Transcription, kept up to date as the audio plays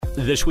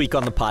This week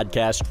on the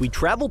podcast, we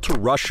travel to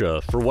Russia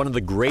for one of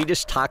the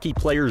greatest hockey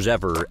players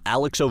ever,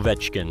 Alex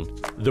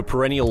Ovechkin. The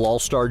perennial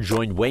all-star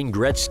joined Wayne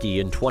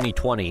Gretzky in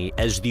 2020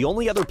 as the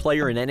only other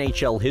player in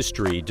NHL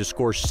history to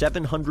score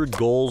 700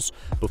 goals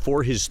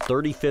before his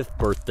 35th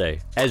birthday.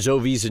 As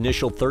Ovi's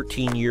initial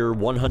 13-year,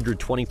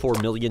 $124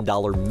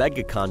 million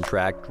mega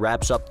contract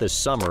wraps up this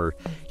summer,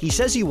 he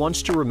says he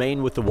wants to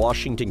remain with the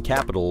Washington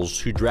Capitals,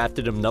 who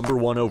drafted him number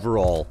 1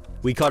 overall.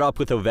 We caught up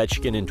with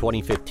Ovechkin in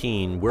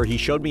 2015, where he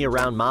showed me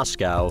around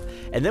Moscow,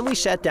 and then we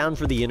sat down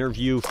for the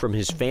interview from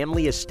his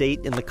family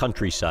estate in the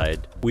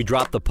countryside. We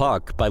dropped the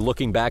puck by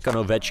looking back on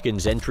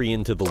Ovechkin's entry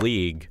into the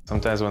league.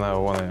 Sometimes when I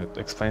want to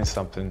explain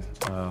something,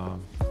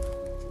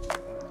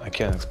 I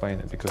can't explain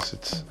it because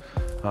it's.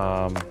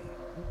 I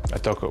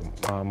talk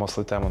most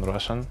of the time in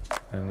Russian,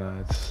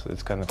 and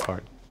it's kind of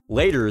hard.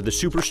 Later, the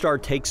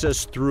superstar takes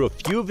us through a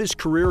few of his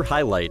career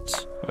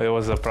highlights. It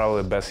was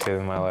probably the best hit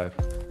in my life.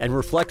 And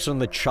reflects on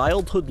the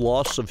childhood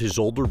loss of his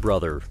older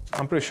brother.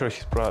 I'm pretty sure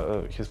he's proud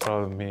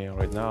of me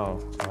right now.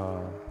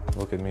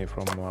 Look at me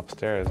from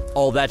upstairs.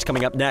 All that's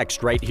coming up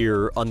next, right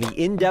here on the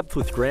In Depth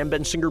with Graham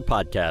Bensinger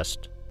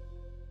podcast.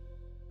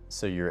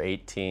 So you're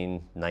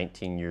 18,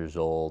 19 years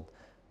old,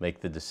 make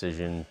the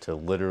decision to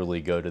literally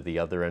go to the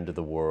other end of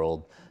the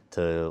world,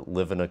 to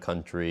live in a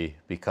country,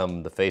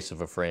 become the face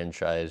of a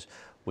franchise,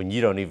 when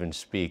you don't even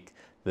speak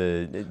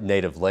the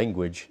native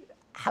language.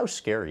 How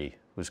scary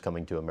was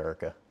coming to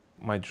America?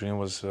 My dream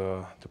was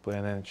to play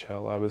in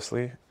NHL,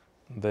 obviously.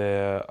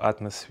 The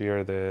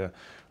atmosphere, the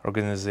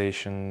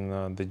organization,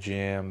 the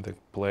GM, the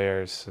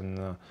players,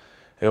 and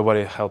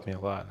everybody helped me a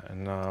lot.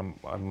 And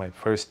on my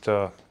first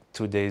 2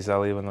 days, I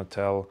live in a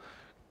hotel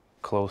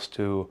close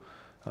to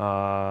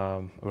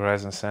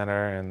Verizon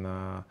Center,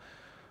 and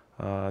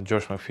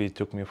George McPhee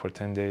took me for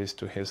 10 days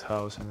to his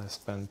house, and I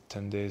spent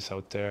 10 days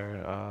out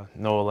there.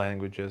 No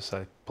languages.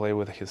 I play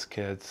with his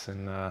kids,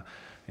 and I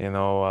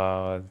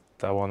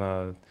want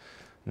to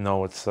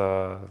know it's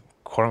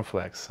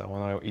cornflakes. I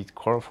want to eat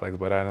cornflakes,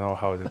 but I don't know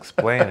how to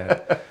explain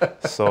it.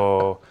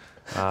 So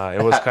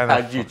it was kind of.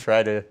 How did you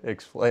try to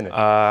explain it?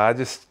 I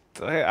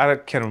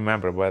can't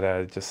remember, but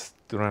I just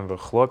remember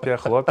chlopia,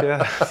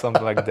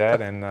 something like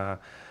that. And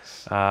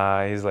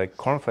he's like,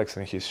 cornflakes,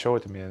 and he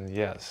showed me, and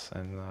yes,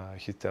 and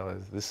he tell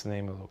us this is the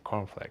name of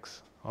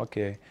cornflakes.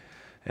 Okay,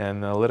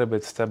 and a little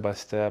bit step by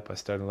step, I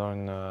started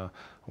learning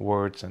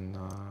words and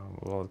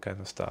all that kind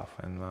of stuff,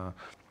 and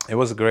it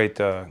was a great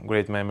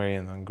memory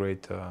and a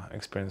great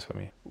experience for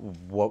me.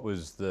 What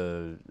was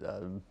the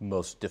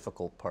most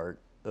difficult part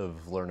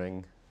of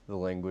learning the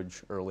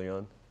language early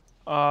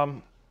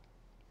on?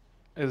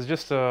 It's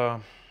just a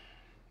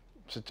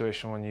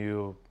situation when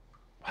you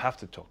have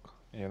to talk.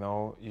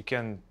 You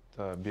can't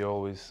be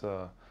always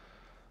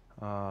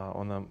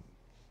on the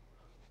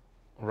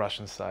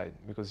Russian side,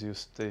 because you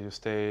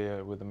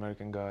stay with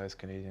American guys,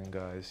 Canadian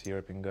guys,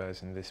 European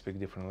guys, and they speak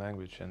different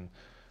language, and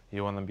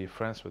you want to be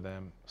friends with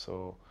them.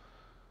 So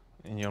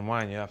in your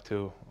mind, you have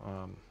to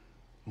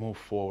move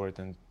forward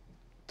and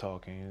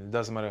talking. It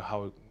doesn't matter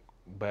how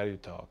bad you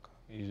talk.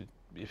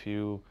 If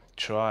you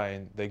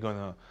try, they're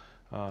gonna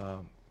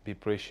be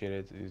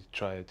appreciated. You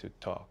try to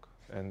talk,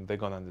 and they're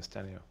gonna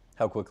understand you.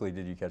 How quickly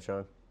did you catch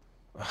on?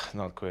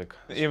 Not quick.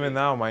 Even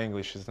now, my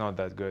English is not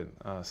that good.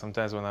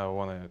 Sometimes when I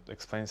want to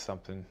explain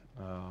something,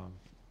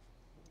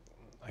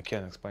 I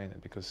can't explain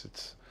it because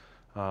it's.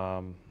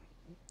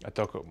 I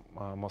talk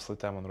most of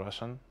the time in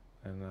Russian,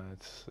 and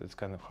it's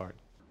kind of hard.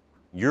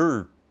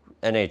 Your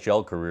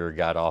NHL career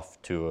got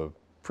off to a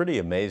pretty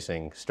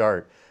amazing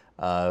start.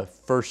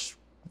 First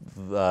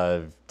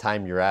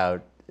time you're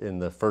out, in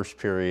the first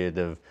period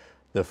of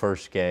the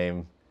first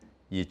game,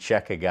 you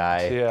check a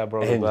guy I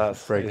broke the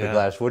glass. Break the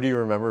glass. What do you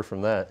remember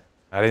from that?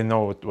 I didn't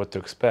know what to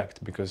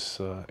expect,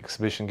 because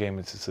exhibition game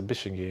is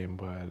exhibition game,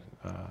 but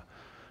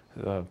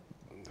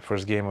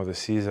first game of the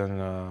season,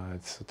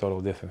 it's a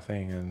total different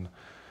thing. And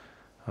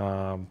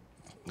I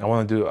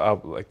want to do,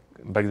 like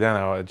back then,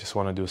 I just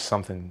want to do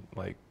something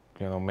like,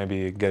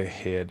 maybe get a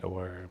hit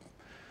or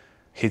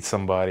hit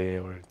somebody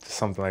or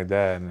something like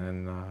that.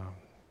 And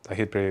I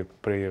hit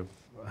pretty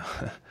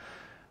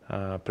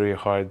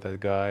hard that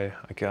guy.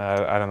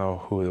 I don't know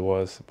who it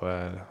was,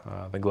 but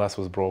the glass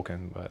was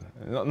broken. But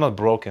not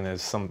broken,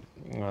 as some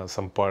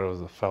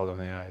part fell on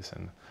the ice,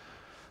 and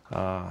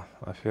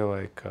I feel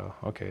like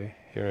okay,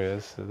 here it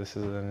is. This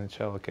is an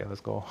NHL. Okay,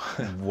 let's go.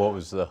 What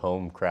was the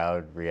home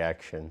crowd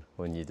reaction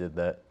when you did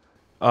that?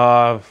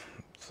 So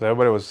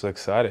everybody was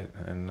excited,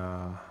 and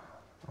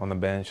on the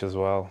bench as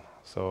well.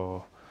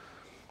 So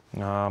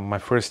my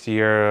first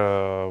year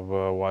of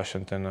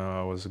Washington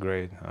was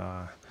great.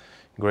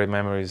 Great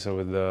memories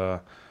with the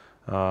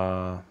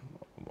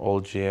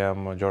old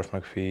GM, George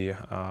McPhee,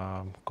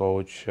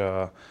 coach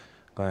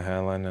Glenn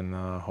Hanlon, and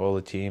all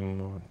the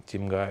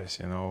team guys.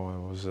 It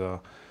was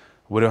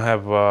we don't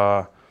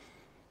have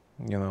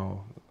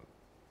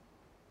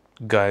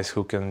guys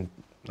who can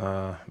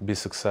be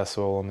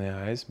successful on the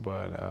ice,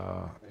 but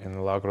in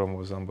the locker room it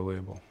was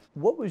unbelievable.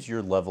 What was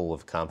your level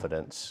of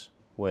confidence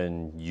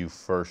when you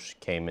first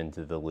came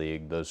into the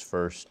league, those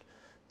first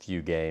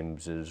few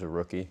games as a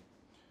rookie?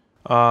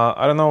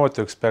 I don't know what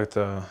to expect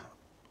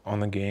on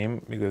the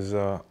game because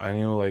I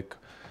knew like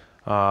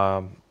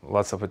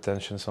lots of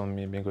attentions on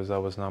me because I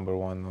was number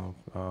one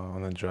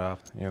on the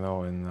draft, you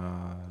know, and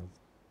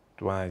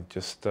when I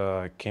just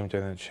came to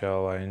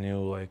NHL, I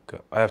knew like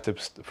I have to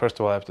first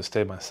of all I have to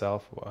stay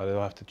myself. I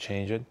don't have to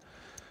change it,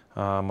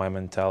 my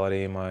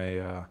mentality,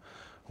 my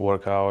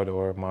workout,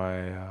 or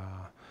my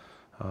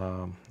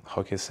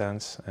hockey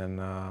sense,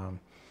 and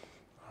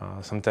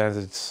sometimes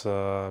it's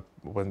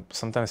when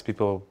sometimes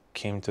people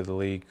came to the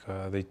league,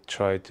 they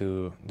try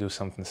to do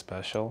something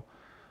special.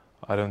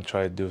 I don't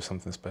try to do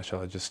something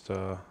special. I just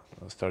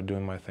start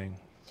doing my thing.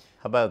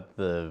 How about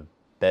the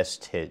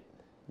best hit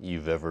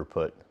you've ever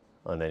put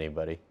on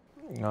anybody?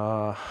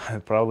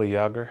 Probably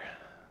Yager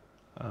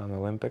on the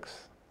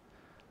Olympics.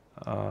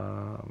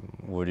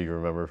 What do you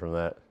remember from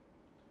that?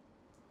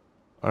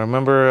 I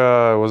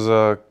remember it was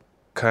a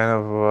kind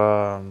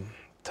of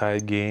tie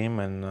game,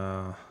 and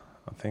I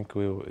think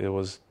it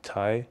was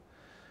tie,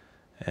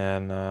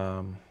 and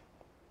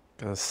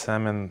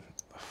Salmon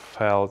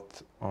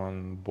felt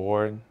on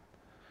board.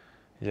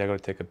 Yager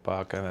take a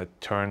puck, and I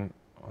turned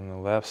on the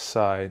left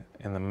side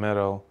in the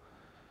middle,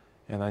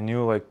 and I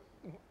knew like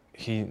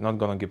he not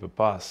gonna give a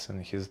pass,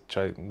 and he's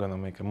gonna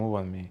make a move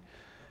on me,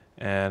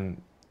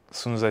 and as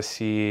soon as I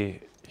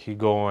see he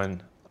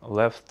going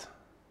left,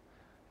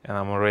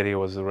 and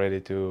was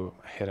ready to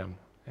hit him,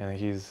 and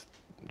he's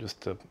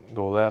just to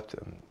go left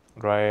and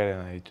right,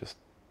 and I just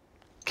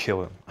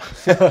kill him.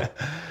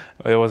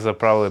 It was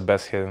probably the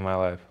best hit in my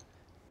life.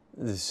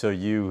 So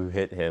you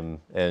hit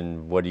him,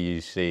 and what do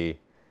you see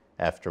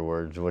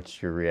afterwards?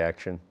 What's your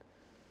reaction?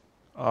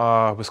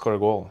 We scored a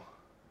goal.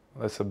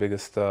 That's the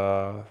biggest thing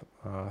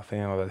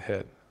of that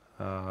hit.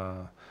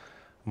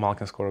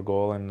 Malkin scored a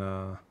goal, and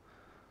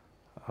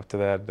after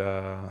that,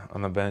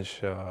 on the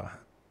bench,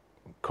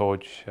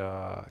 coach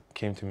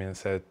came to me and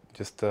said,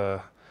 "Just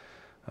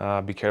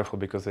be careful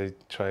because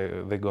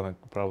they're gonna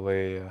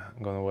probably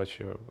gonna watch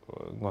you,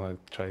 gonna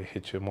try to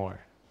hit you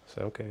more."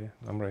 So okay,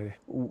 I'm ready.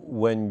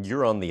 When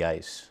you're on the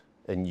ice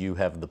and you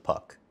have the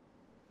puck,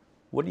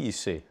 what do you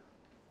see?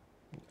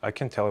 I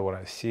can't tell you what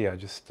I see. I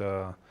just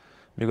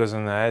because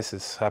on the ice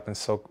it happens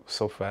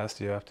so fast.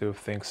 You have to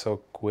think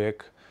so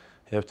quick.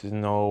 You have to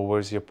know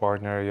where's your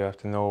partner. You have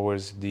to know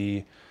where's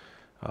the.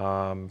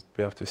 You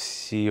have to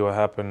see what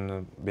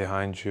happened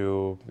behind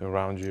you,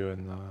 around you,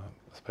 and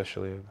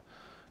especially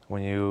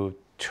when you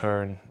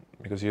turn,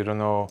 because you don't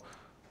know.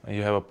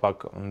 You have a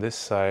puck on this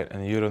side,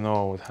 and you don't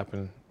know what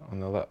happened on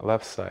the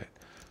left side.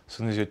 As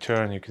soon as you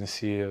turn, you can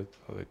see I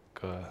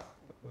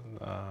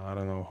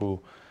don't know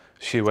who.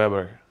 Shea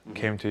Weber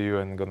came to you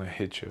and gonna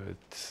hit you.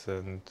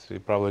 And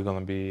you're probably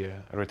gonna be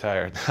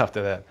retired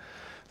after that.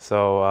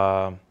 So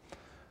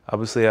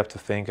obviously you have to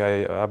think.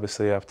 I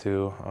obviously have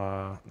to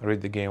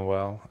read the game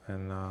well,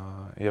 and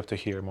you have to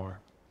hear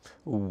more.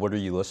 What are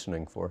you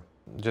listening for?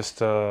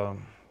 Just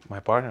my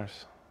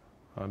partners,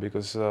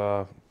 because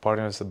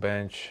partners the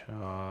bench,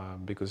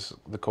 because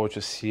the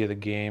coaches see the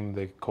game.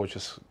 The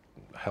coaches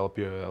help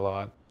you a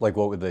lot. Like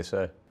what would they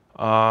say?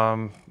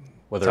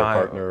 Whether Time, a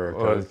partner or a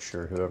coach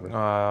or whoever.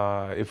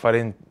 If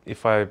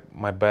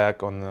my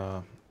back on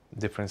a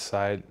different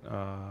side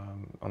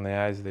on the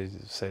ice, they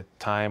say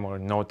time or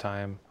no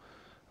time,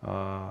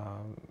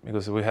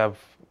 because we have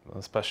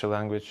a special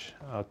language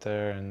out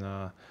there, and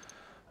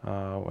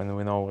when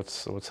we know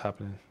what's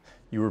happening.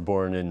 You were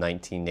born in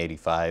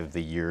 1985,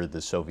 the year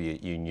the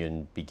Soviet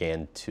Union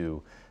began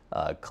to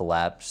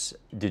collapse.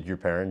 Did your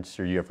parents,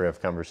 or you ever have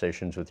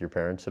conversations with your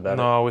parents about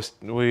it? No,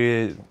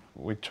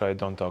 we try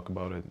don't talk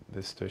about it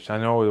this stage. I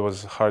know it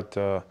was hard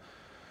time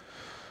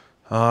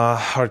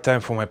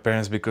for my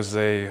parents because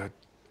they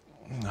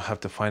have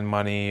to find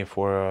money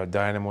for a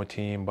dynamo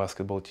team,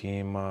 basketball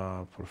team,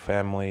 for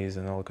families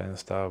and all kind of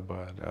stuff.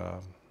 But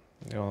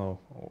you know,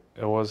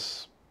 it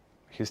was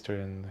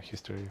history and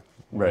history.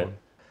 Right.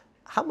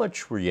 How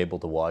much were you able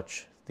to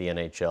watch the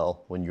NHL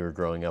when you were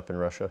growing up in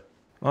Russia?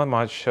 Not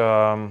much.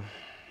 I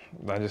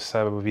just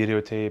have a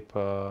videotape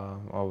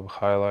of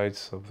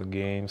highlights of the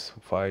games,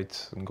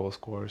 fights, and goal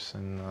scores.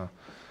 And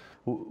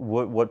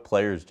what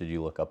players did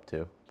you look up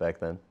to back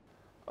then?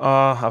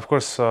 of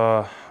course,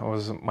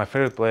 my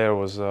favorite player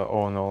was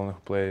Owen Nolan, who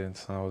played in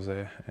San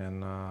Jose,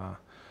 and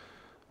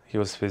he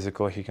was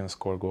physical. He can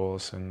score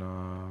goals,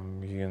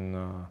 and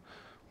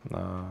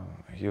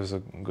he was a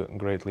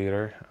great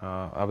leader.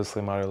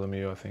 Obviously, Mario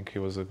Lemieux. I think he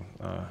was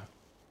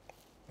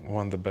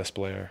one of the best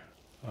player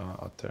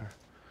out there,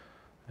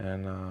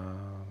 and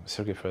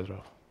Sergei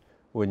Fedorov.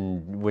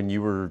 When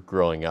you were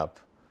growing up,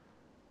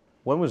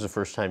 when was the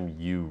first time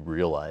you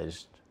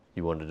realized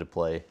you wanted to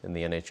play in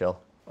the NHL?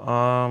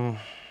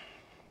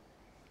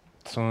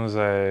 As soon as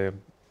I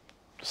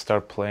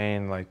start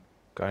playing, like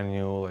I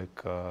knew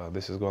like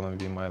this is gonna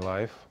be my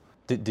life.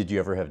 Did you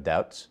ever have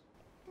doubts?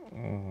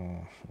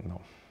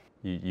 No.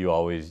 You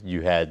always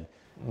believed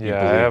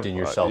in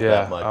yourself yeah,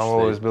 that much. I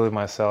always believed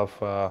myself.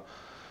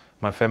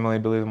 My family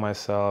believed in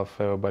myself.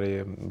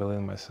 Everybody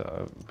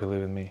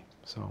believed in me.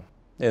 So.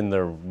 And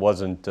there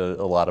wasn't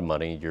a lot of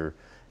money. Your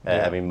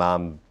I mean,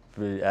 Mom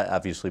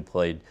obviously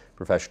played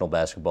professional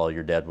basketball.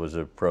 Your dad was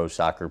a pro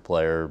soccer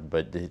player,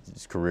 but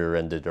his career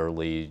ended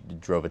early,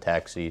 drove a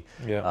taxi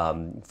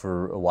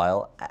for a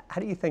while.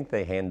 How do you think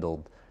they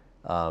handled,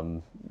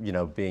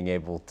 being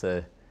able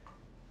to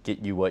get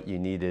you what you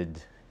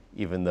needed,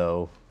 even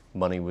though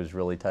money was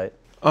really tight?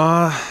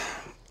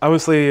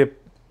 Obviously,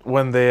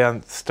 when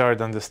they start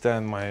to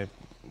understand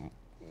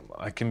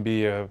I can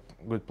be a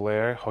good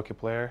player, hockey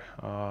player,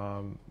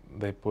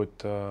 they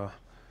put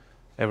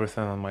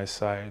everything on my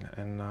side,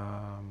 and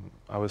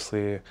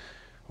obviously,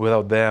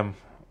 without them,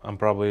 I'm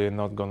probably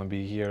not gonna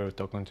be here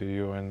talking to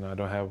you, and I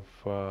don't have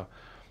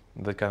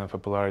the kind of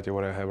popularity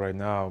what I have right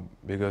now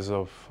because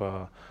of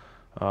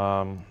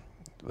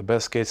the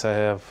best skates I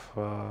have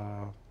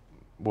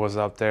was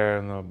out there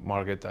in the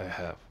market. I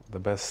have the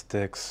best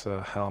sticks,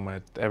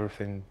 helmet,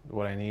 everything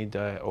what I need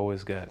I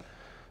always get.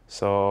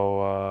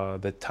 So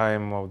the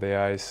time of the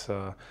ice,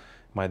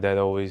 my dad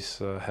always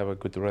have a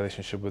good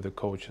relationship with the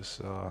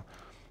coaches.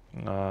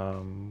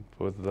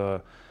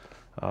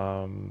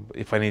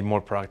 If I need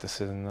more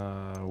practice,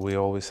 we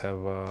always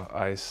have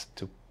ice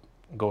to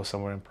go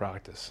somewhere and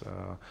practice.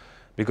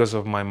 Because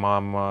of my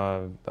mom,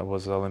 I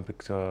was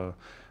Olympic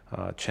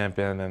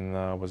champion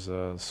and was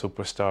a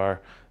superstar,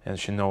 and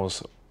she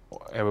knows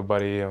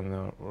everybody on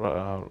the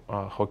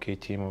hockey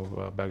team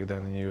of back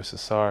then in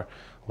USSR.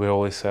 We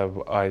always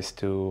have ice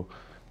to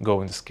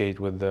go and skate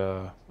with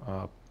the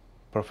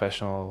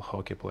professional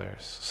hockey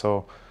players.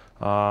 So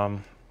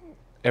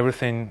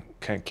everything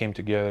came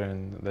together,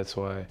 and that's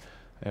why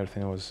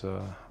everything was.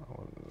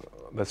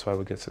 That's why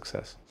we get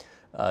success.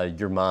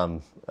 Your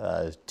mom,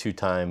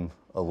 two-time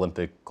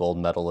Olympic gold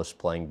medalist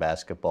playing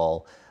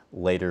basketball,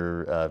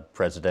 later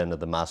president of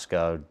the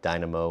Moscow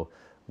Dynamo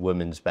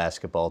women's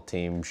basketball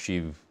team.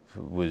 She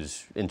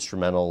was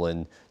instrumental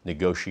in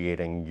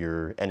negotiating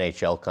your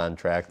NHL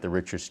contract, the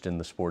richest in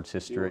the sports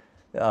history.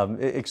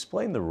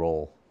 Explain the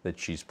role that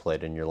she's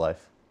played in your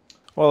life.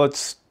 Well,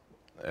 it's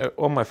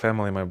all my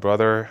family, my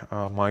brother,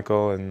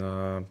 Michael,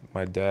 and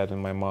my dad and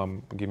my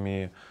mom give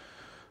me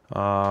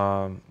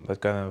that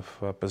kind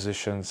of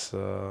position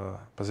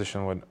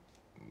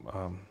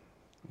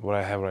what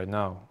I have right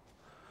now.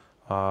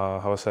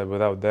 How I said,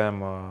 without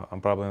them,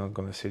 I'm probably not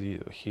going to sit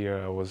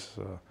here.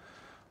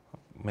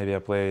 Maybe I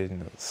played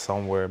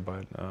somewhere,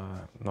 but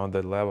not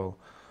that level.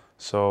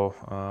 So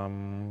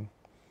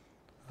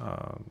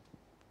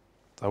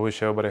I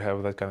wish everybody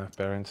have that kind of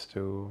parents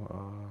to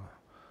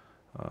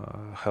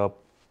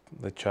help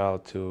the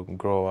child to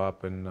grow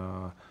up and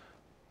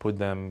put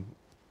them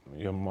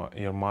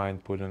your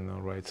mind put in the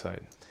right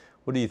side.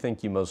 What do you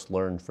think you most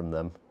learned from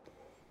them?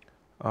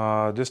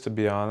 Just to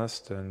be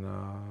honest and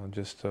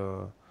just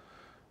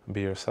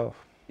be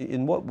yourself.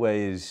 In what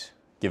ways,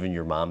 given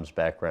your mom's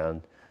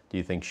background, do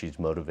you think she's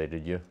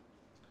motivated you?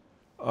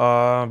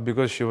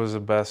 Because she was the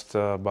best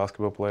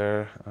basketball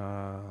player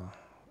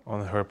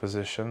on her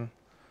position.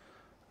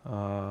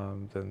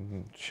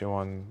 Then she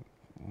won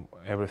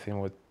everything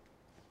what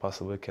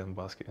possibly can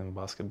in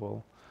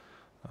basketball.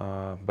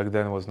 Back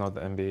then it was not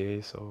the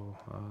NBA, so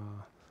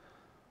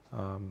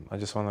I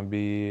just want to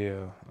be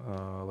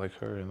like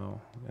her,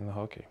 in the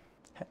hockey.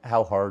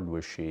 How hard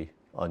was she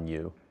on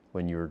you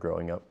when you were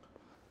growing up?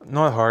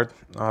 Not hard.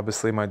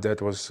 Obviously, my dad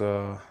was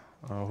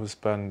who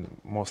spent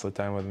most of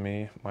the time with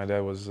me. My dad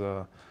was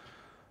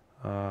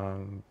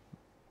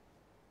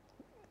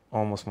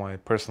almost my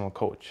personal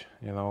coach,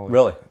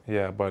 Really?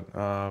 Yeah, but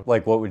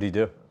like what would he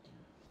do?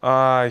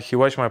 he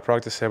watched my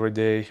practice every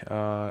day,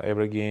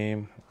 every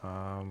game.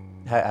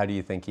 How do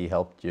you think he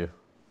helped you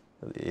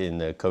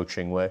in a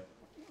coaching way?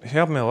 He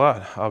helped me a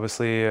lot,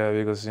 obviously,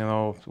 because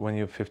when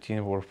you're 15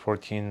 or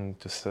 14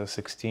 to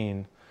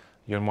 16,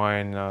 your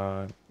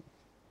mind,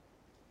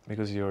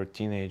 because you're a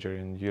teenager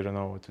and you don't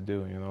know what to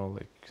do.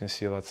 Like you can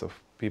see lots of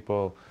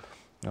people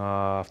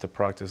after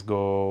practice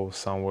go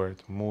somewhere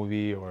to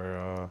movie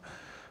or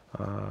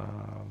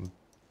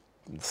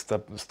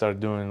start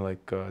doing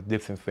like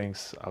different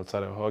things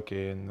outside of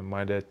hockey. And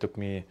my dad took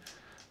me,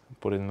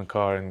 put it in the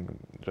car and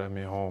drive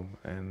me home.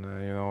 And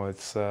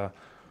it's.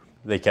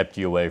 They kept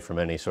you away from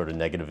any sort of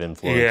negative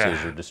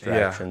influences or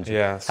distractions.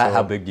 Yeah.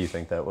 How big do you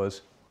think that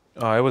was?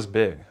 It was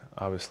big,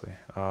 obviously.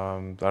 I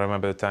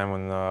remember the time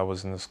when I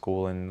was in the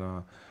school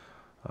and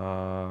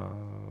I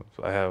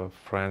have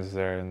friends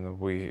there, and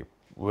we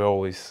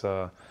always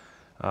have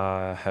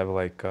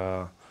like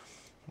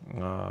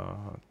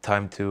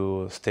time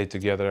to stay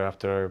together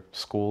after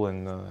school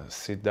and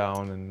sit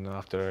down. And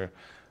after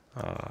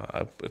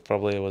it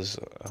probably was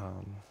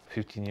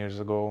 15 years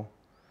ago.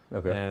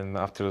 Okay. And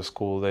after the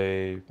school,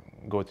 they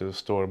go to the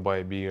store, buy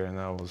a beer, and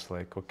I was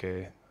like,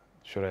 okay,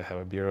 should I have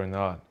a beer or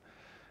not?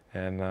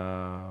 And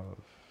I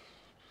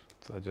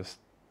just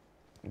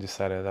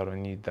decided I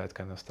don't need that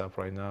kind of stuff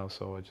right now,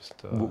 so I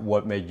just...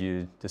 What made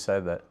you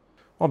decide that?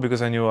 Well,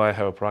 because I knew I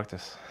have a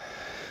practice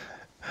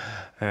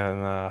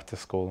and after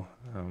school.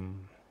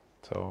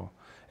 So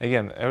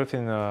again,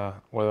 everything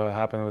what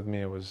happened with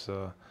me was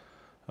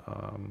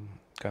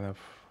kind of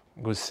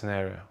good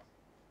scenario.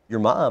 Your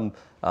mom,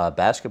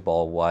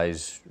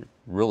 basketball-wise,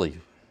 really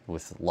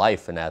with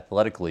life and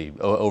athletically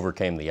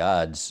overcame the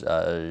odds.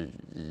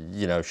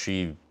 You know,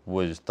 she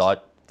was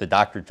thought, the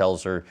doctor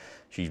tells her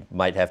she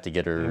might have to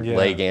get her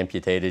leg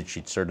amputated.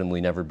 She'd certainly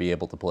never be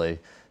able to play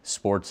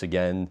sports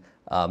again.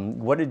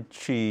 What did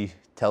she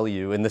tell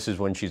you? And this is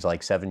when she's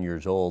like 7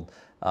 years old.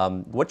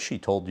 What she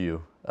told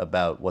you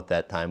about what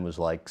that time was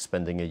like,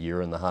 spending a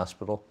year in the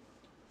hospital?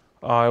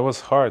 It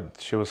was hard.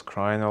 She was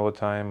crying all the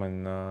time,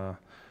 and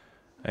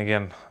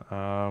again,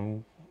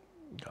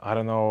 I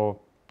don't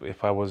know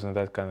if I was in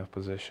that kind of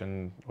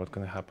position, what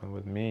can happen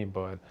with me,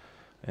 but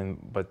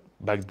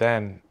back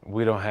then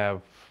we don't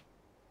have.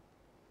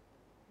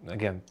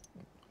 Again,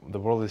 the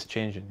world is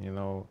changing. You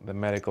know, the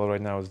medical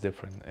right now is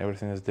different.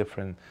 Everything is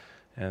different,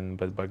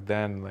 but back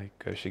then, like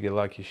she get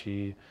lucky,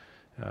 she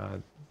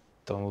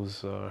don't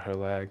lose her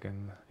leg,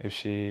 and if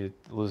she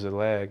lose a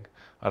leg,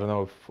 I don't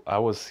know if I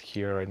was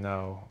here right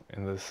now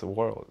in this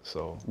world.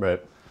 So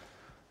right,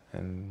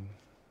 and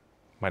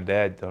my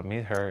dad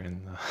meet her,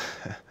 and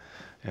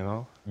you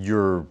know.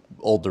 Your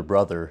older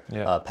brother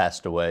Yeah.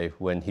 passed away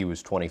when he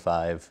was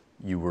 25.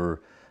 You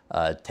were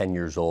 10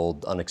 years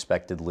old,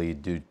 unexpectedly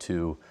due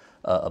to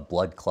a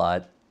blood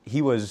clot.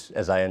 He was,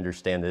 as I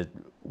understand it,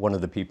 one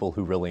of the people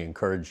who really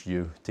encouraged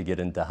you to get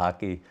into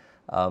hockey.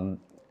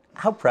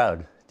 How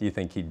proud do you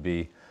think he'd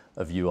be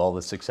of you, all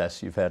the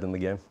success you've had in the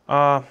game?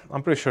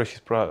 I'm pretty sure he's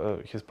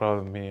proud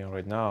of me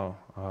right now.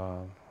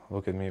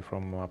 Look at me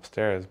from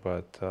upstairs,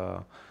 but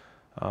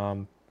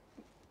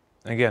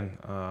again,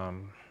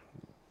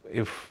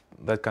 if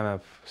that kind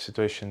of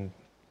situation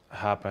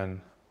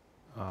happen,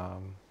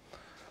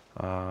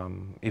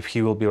 if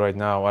he will be right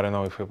now, I don't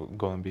know if he's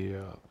going to be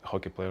a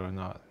hockey player or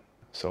not.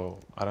 So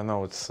I don't know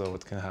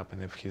what can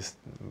happen if he's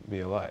be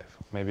alive.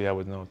 Maybe I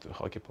would know a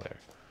hockey player.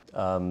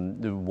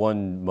 The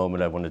one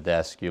moment I wanted to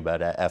ask you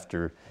about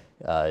after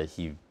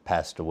he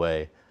passed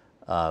away,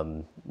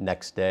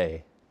 next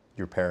day,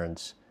 your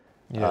parents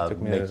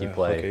took me make to you the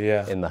play hockey,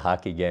 in the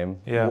hockey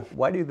game. Yeah.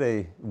 Why did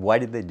they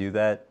do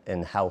that,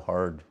 and how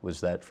hard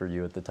was that for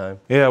you at the time?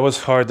 Yeah, it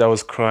was hard. I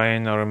was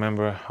crying. I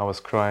remember I was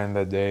crying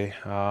that day.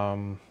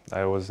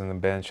 I was on the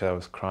bench. I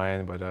was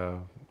crying, but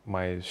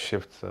my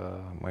shift,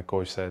 my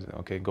coach said,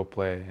 "Okay, go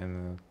play,"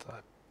 and I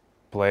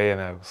play,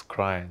 and I was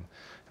crying.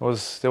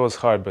 It was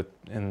hard, but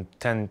in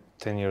 10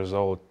 years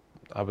old,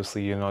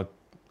 obviously you not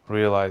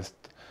realized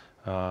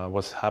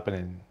what's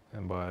happening,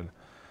 but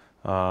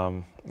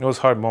it was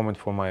a hard moment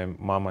for my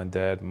mom and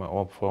dad,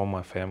 for all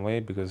my family,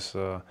 because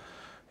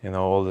you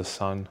know, oldest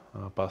son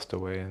passed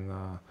away, and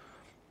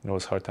it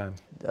was a hard time.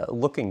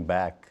 Looking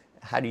back,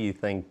 how do you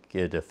think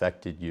it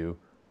affected you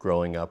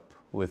growing up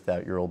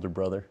without your older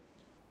brother?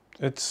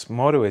 It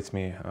motivates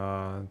me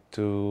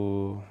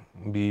to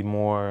be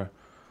more.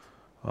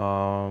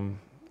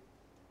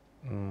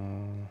 I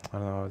don't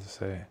know how to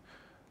say.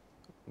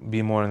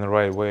 Be more in the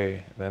right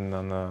way than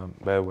on a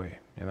bad way,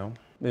 you know.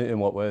 In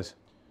what ways?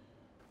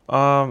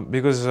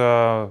 Because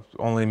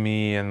only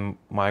me and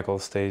Michael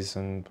stays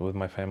with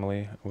my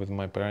family, with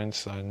my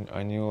parents.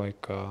 I knew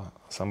like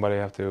somebody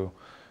have to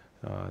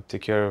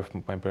take care of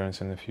my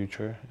parents in the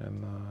future,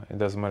 and it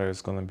doesn't matter if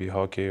it's gonna be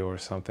hockey or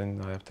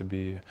something. I have to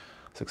be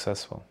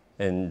successful.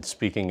 And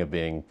speaking of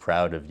being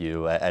proud of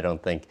you, I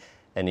don't think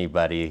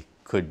anybody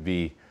could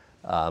be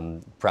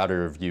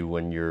prouder of you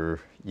when you're,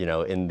 you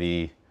know, in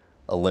the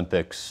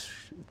Olympics,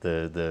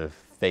 the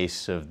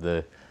face of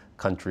the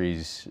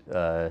country's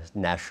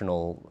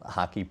national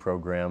hockey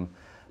program.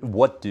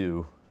 What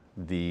do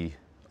the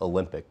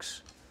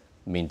Olympics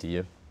mean to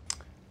you?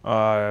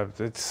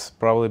 It's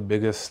probably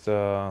biggest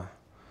moment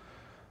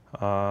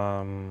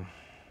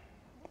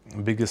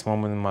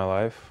in my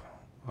life.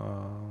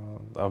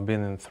 I've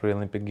been in 3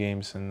 Olympic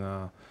Games,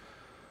 and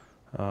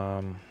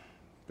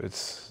it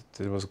was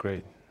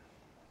great.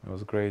 It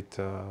was great.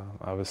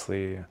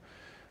 Obviously,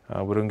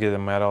 we don't get a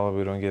medal,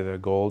 we don't get a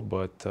gold,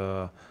 but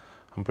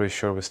I'm pretty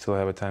sure we still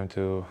have a time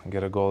to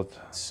get a gold.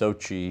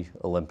 Sochi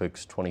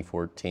Olympics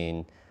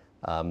 2014,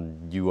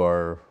 you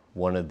are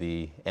one of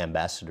the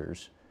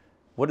ambassadors.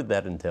 What did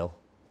that entail?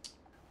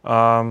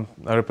 I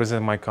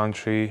represent my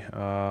country.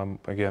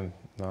 Again,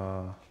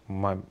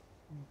 my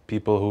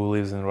people who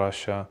lives in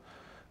Russia,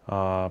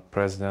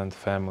 president,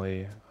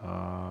 family.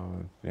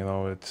 You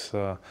know,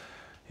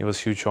 it was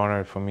a huge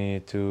honor for me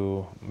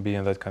to be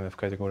in that kind of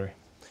category.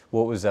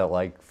 What was that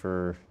like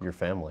for your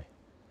family?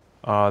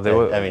 I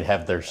mean,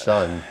 have their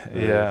son,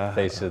 the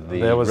face of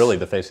really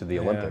the face of the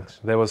Olympics.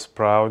 Yeah, they was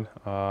proud.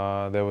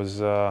 They was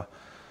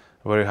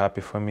very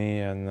happy for me,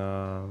 and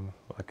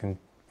I can,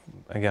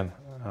 again,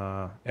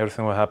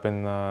 everything will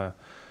happen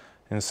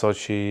in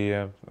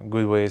Sochi,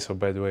 good ways or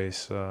bad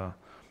ways.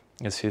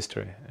 It's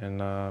history, and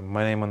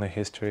my name on the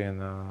history,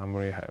 and I'm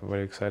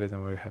very excited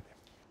and very happy.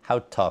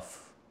 How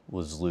tough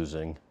was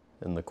losing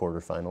in the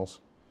quarterfinals?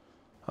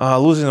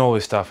 Losing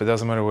always tough. It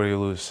doesn't matter where you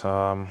lose.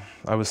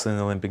 Obviously, in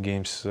the Olympic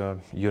Games,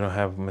 you don't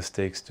have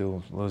mistakes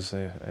to lose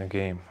a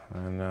game.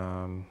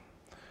 And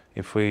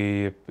if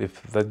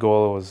that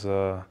goal was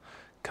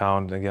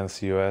count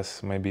against the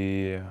U.S.,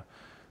 maybe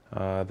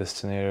the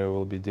scenario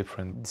will be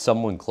different.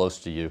 Someone close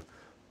to you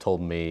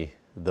told me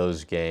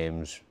those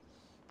games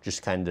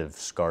just kind of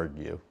scarred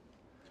you.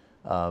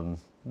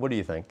 What do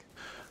you think?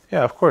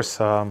 Yeah, of course.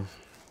 You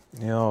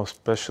know,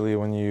 especially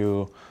when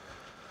you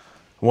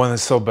want it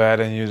so bad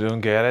and you don't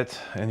get it,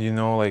 and you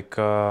know, like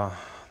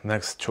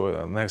next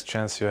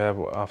chance you have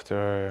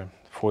after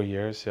 4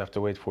 years, you have to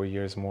wait 4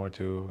 years more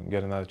to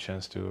get another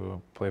chance to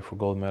play for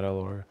gold medal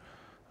or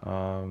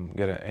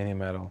get any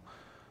medal.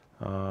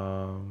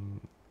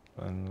 And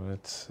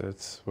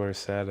it's very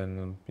sad,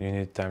 and you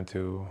need time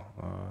to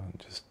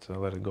just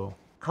let it go.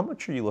 How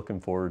much are you looking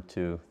forward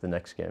to the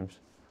next games?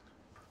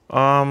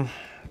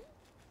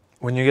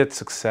 When you get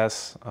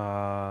success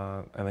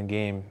in a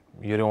game,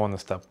 you don't want to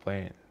stop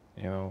playing.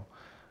 You know,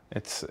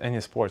 it's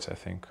any sports. I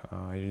think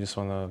you just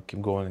want to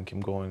keep going and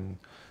keep going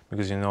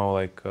because you know,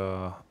 like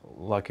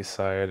lucky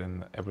side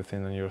and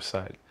everything on your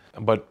side.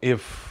 But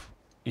if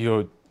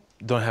you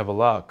don't have a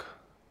luck,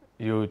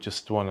 you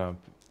just want to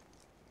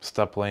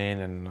stop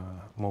playing and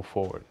move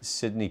forward.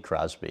 Sidney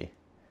Crosby,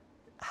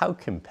 how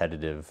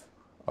competitive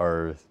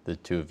are the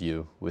two of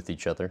you with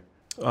each other?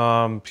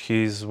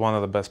 He's one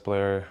of the best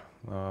players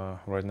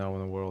right now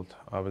in the world,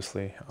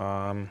 obviously.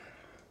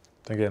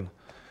 Again,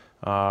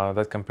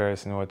 that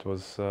comparison, what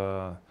was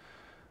our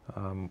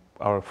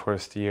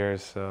first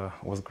years,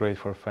 was great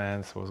for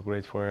fans, was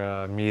great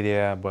for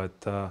media, but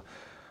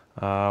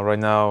right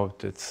now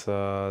it's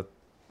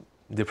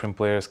different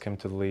players came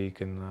to the league,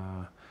 and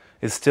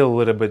it's still a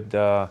little bit,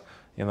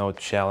 you know,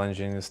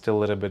 challenging. It's still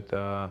a little bit,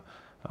 I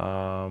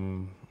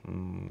don't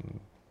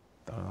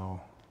know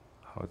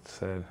how it's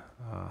said,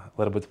 a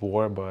little bit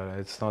war, but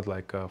it's not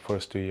like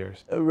first 2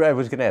 years. I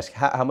was going to ask,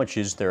 how much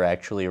is there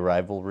actually a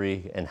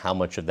rivalry, and how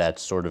much of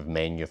that's sort of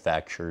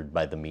manufactured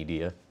by the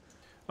media?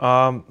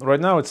 Right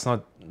now it's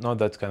not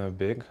that kind of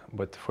big,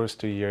 but the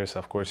first 2 years,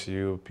 of course,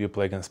 you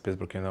play against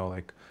Pittsburgh, you know,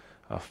 like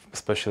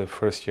especially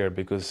first year,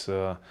 because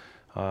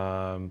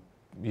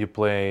you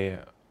play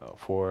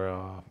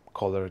for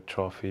Calder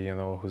Trophy, you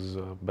know, who's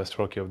best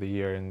rookie of the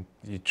year, and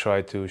you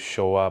try to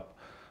show up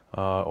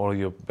all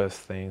your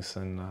best things,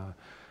 and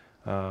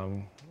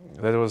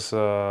that was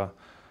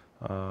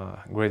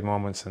great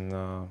moments. And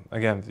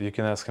again, you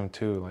can ask him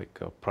too, like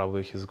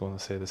probably he's going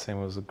to say the same.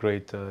 It was a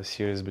great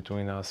series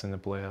between us in the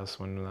playoffs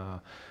when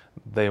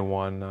they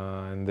won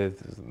and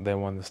they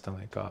won the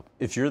Stanley Cup.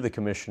 If you're the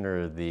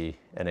commissioner of the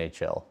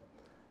NHL,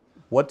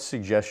 what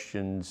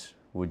suggestions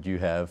would you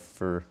have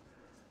for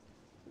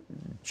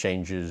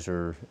changes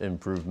or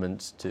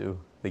improvements to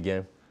the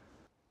game?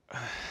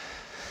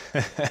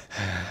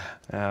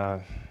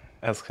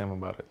 Ask him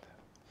about it.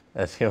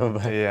 Ask him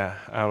about it? Yeah,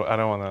 I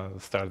don't want to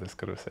start this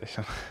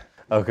conversation.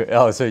 Okay.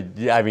 Oh, so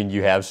I mean,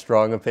 you have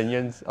strong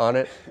opinions on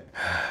it?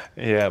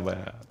 Yeah,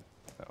 but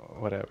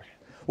whatever.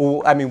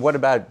 Well, I mean, what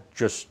about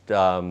just,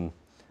 you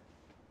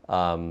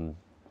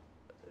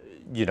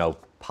know,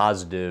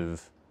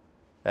 positive,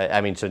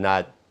 I mean, so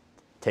not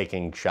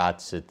taking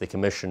shots at the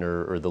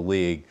commissioner or the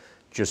league,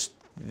 just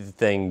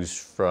things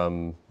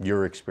from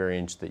your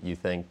experience that you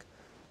think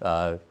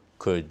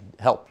could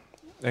help?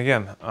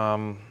 Again,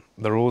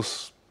 the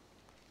rules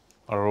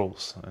are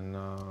rules, and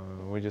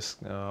we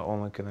just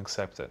only can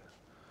accept it.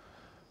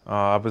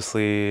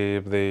 Obviously,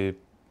 if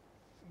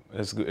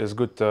it's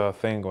good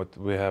thing what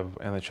we have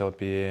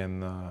NHLPA,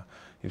 and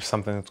if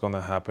something is going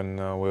to happen,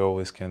 we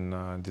always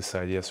can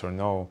decide yes or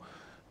no.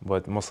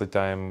 But most of the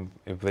time,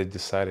 if they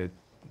decide it,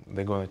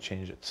 they're going to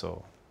change it.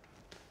 So,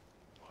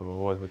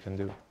 what we can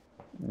do?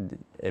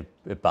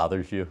 It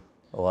bothers you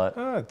a lot?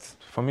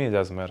 For me, it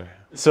doesn't matter.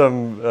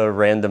 Some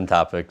random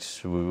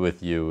topics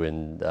with you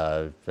and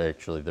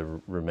actually the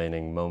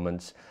remaining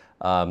moments.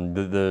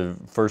 The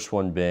first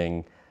one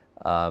being,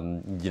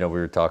 you know, we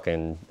were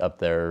talking up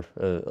there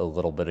a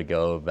little bit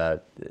ago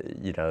about,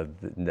 you know,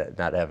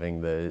 not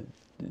having the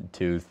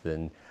tooth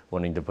and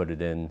wanting to put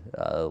it in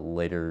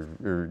later,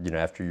 or, you know,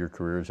 after your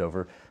career is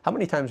over. How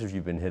many times have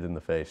you been hit in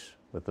the face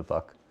with the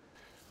puck?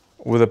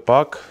 With a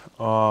puck,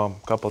 a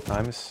couple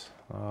times,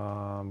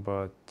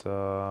 but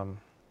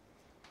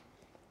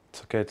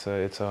it's okay.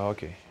 It's a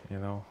hockey, you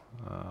know.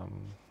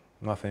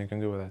 Nothing you can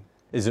do with it.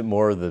 Is it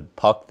more the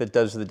puck that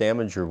does the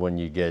damage, or when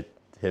you get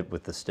hit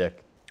with the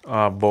stick?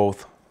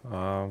 Both.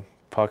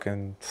 Puck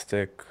and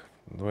stick,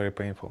 very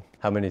painful.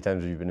 How many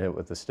times have you been hit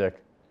with the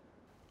stick?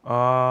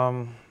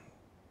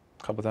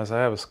 Couple times. I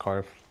have a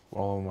scarf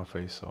all over my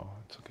face, so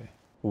it's okay.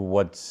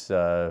 What's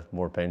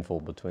more painful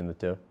between the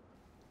two?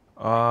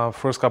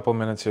 First couple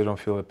minutes you don't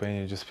feel the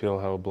pain, you just feel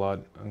how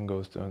blood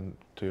goes to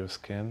your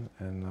skin,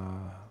 and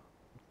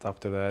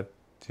after that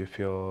you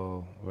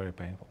feel very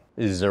painful.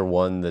 Is there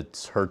one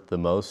that's hurt the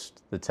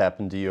most that's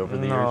happened to you over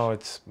the years? No,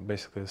 it's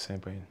basically the same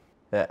pain.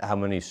 How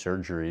many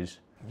surgeries?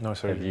 No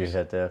surgeries. Have you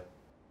had to have?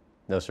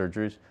 No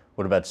surgeries?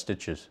 What about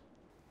stitches?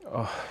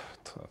 Oh,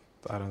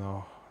 I don't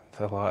know.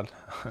 It's a lot.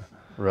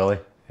 Really?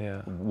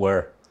 Yeah.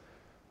 Where?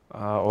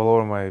 All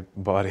over my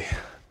body.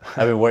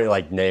 I mean, what,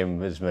 like,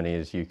 name as many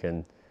as you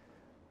can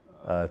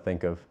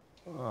think of.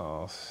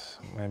 Oh,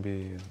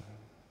 maybe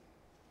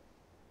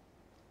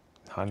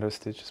 100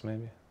 stitches,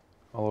 maybe,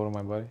 all over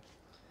my body.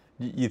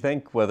 You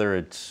think whether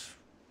it's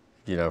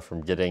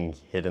from getting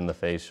hit in the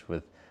face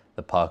with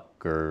the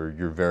puck or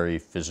your very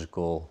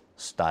physical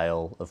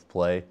style of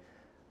play.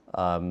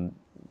 To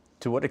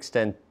what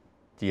extent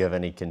do you have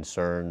any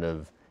concern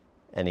of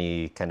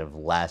any kind of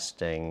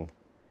lasting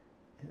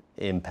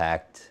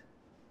impact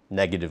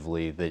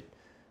negatively that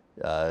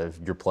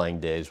your playing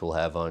days will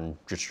have on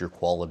just your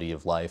quality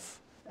of life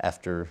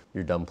after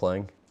you're done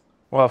playing?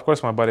 Well, of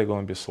course, my body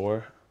going to be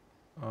sore.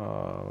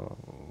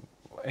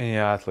 Any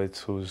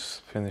athletes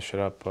who's finished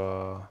up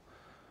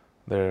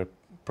their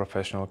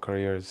professional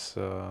careers,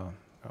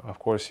 of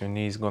course, your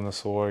knees gonna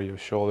sore, your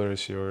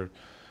shoulders,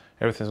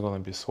 everything's gonna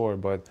be sore.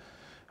 But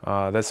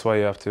that's why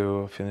you have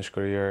to finish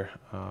career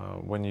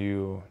when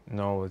you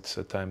know it's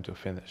a time to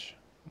finish,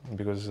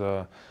 because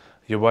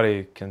your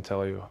body can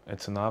tell you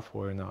it's enough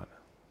or not.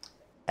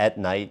 At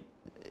night,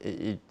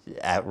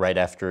 right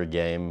after a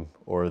game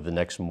or the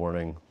next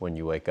morning when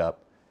you wake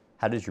up,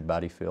 how does your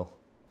body feel?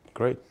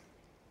 Great.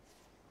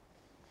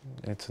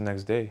 It's the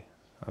next day.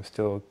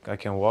 I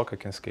can walk, I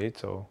can skate,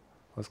 so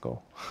let's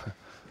go.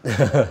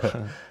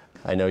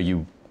 I know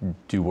you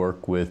do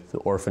work with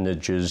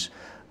orphanages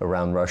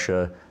around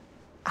Russia.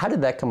 How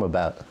did that come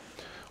about?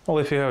 Well,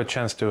 if you have a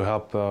chance to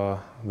help the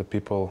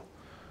people,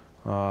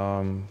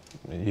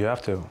 you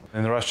have to.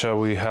 In Russia,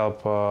 we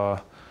help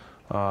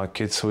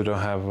kids who don't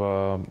have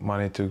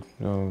money to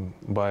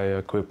buy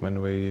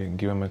equipment. We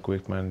give them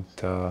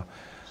equipment.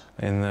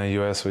 In the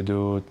US, we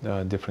do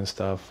different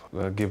stuff.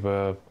 Give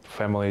a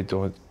family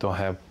who don't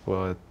have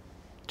a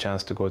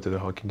chance to go to the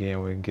hockey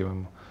game, we give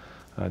them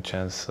a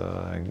chance,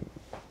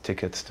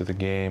 tickets to the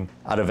game.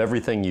 Out of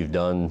everything you've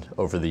done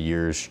over the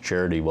years,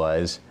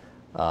 charity-wise,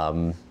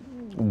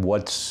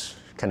 what's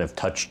kind of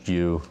touched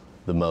you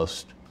the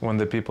most? When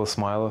the people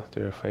smile to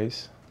your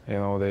face,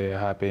 they're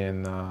happy,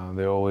 and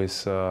they're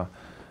always gonna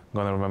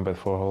remember it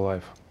for a whole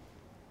life.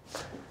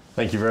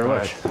 Thank you very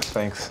much. Right,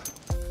 thanks.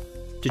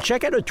 To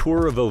check out a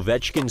tour of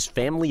Ovechkin's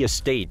family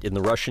estate in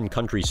the Russian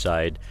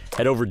countryside,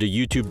 head over to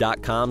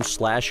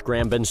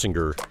youtube.com/Graham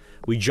Bensinger.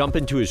 We jump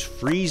into his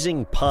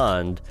freezing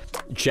pond,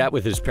 chat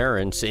with his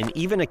parents, and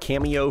even a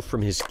cameo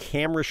from his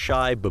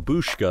camera-shy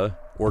babushka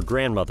or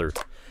grandmother.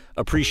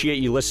 Appreciate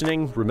you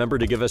listening. Remember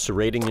to give us a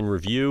rating and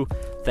review.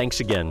 Thanks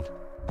again.